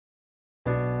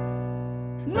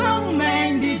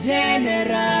Longman Ndi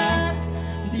general,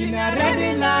 Dina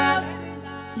Redlove,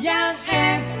 young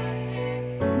ex,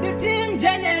 the team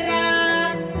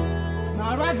general.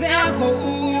 Maraze ako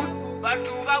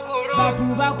batu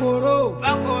bakoro,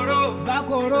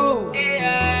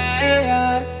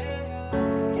 yeah.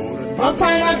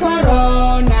 Ofana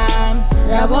corona,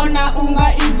 rabona unga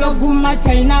idoguma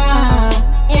China,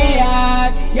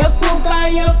 yeah. Yofuka.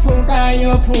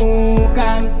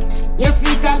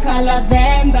 Yosika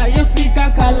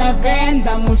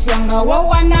kalavenda, mushanga wa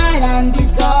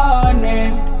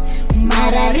wanarangizone.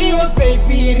 Marario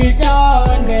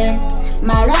feifiritone,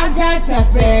 maraja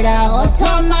chapera,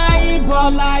 otoma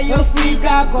ibola.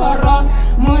 Yosika koron,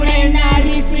 murena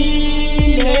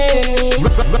rifile.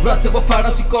 Brate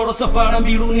bafara sikoro safara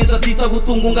mbiruni zadisa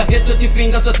butungunga hete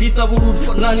tipinga zadisa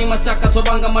bururu nani mashaka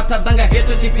sobanga matadanga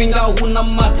hete tipinga una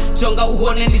mat chonga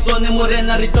uhone ndizone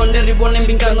murena ritonde ribone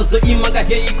mbingano zo imanga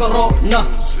hei corona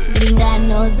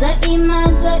mbingano zo ima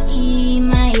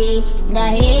nga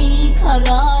hei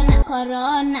corona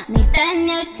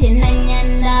nitanyo china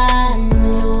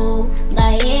nyandano nga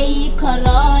hei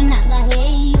corona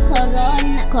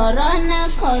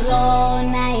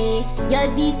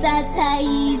yodisa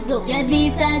taizo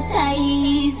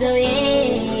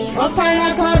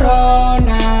ofana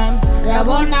corona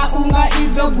rabona unga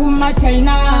idoguma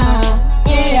China,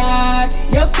 yeah.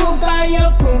 Yofuka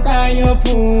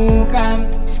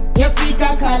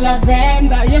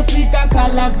yosika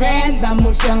kalavenda,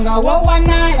 mushanga wa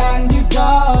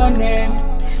wanarangizone.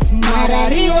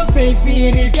 Marario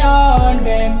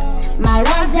feifiritone,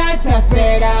 maraja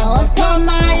chapera,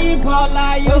 otoma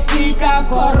ibola. Yosika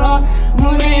koron,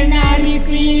 murena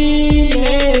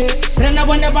rifile. Rena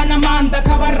bone bana manda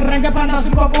kabaranga bana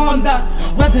sikokonda.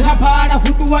 Wazi hapara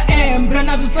hutu wa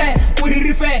brena zuse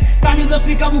urirife kani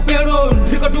zosika buperon.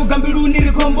 Riko tu gambiruni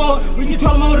rikombo,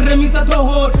 ujitoma uremisa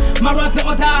toho. Marwate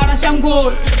otara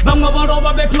shangol, bangwa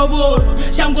baroba betobor.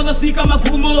 Shango zosika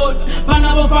makumor,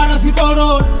 bana bofara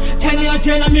sikolor. Chene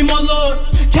mimolor.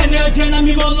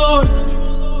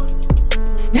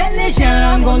 Nene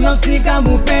shango zosika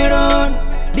buperon.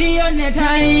 Dione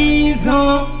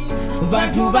taizo,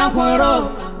 batu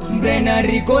bakoro, brena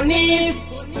rikonis.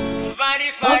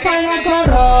 Ofana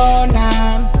corona,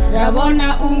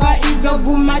 rabona unga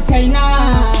idoguma China,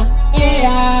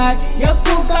 yeah.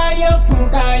 Yofuka.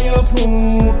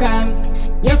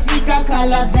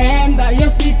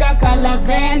 Yosika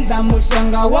kalavenda,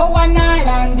 mushanga wa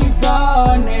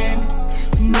wanarangizone.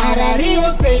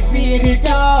 Marario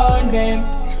feifiritone,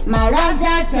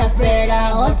 maraja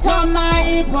chapera, otoma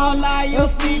ibola.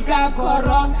 Yosika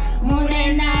koron,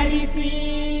 murena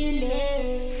rifile.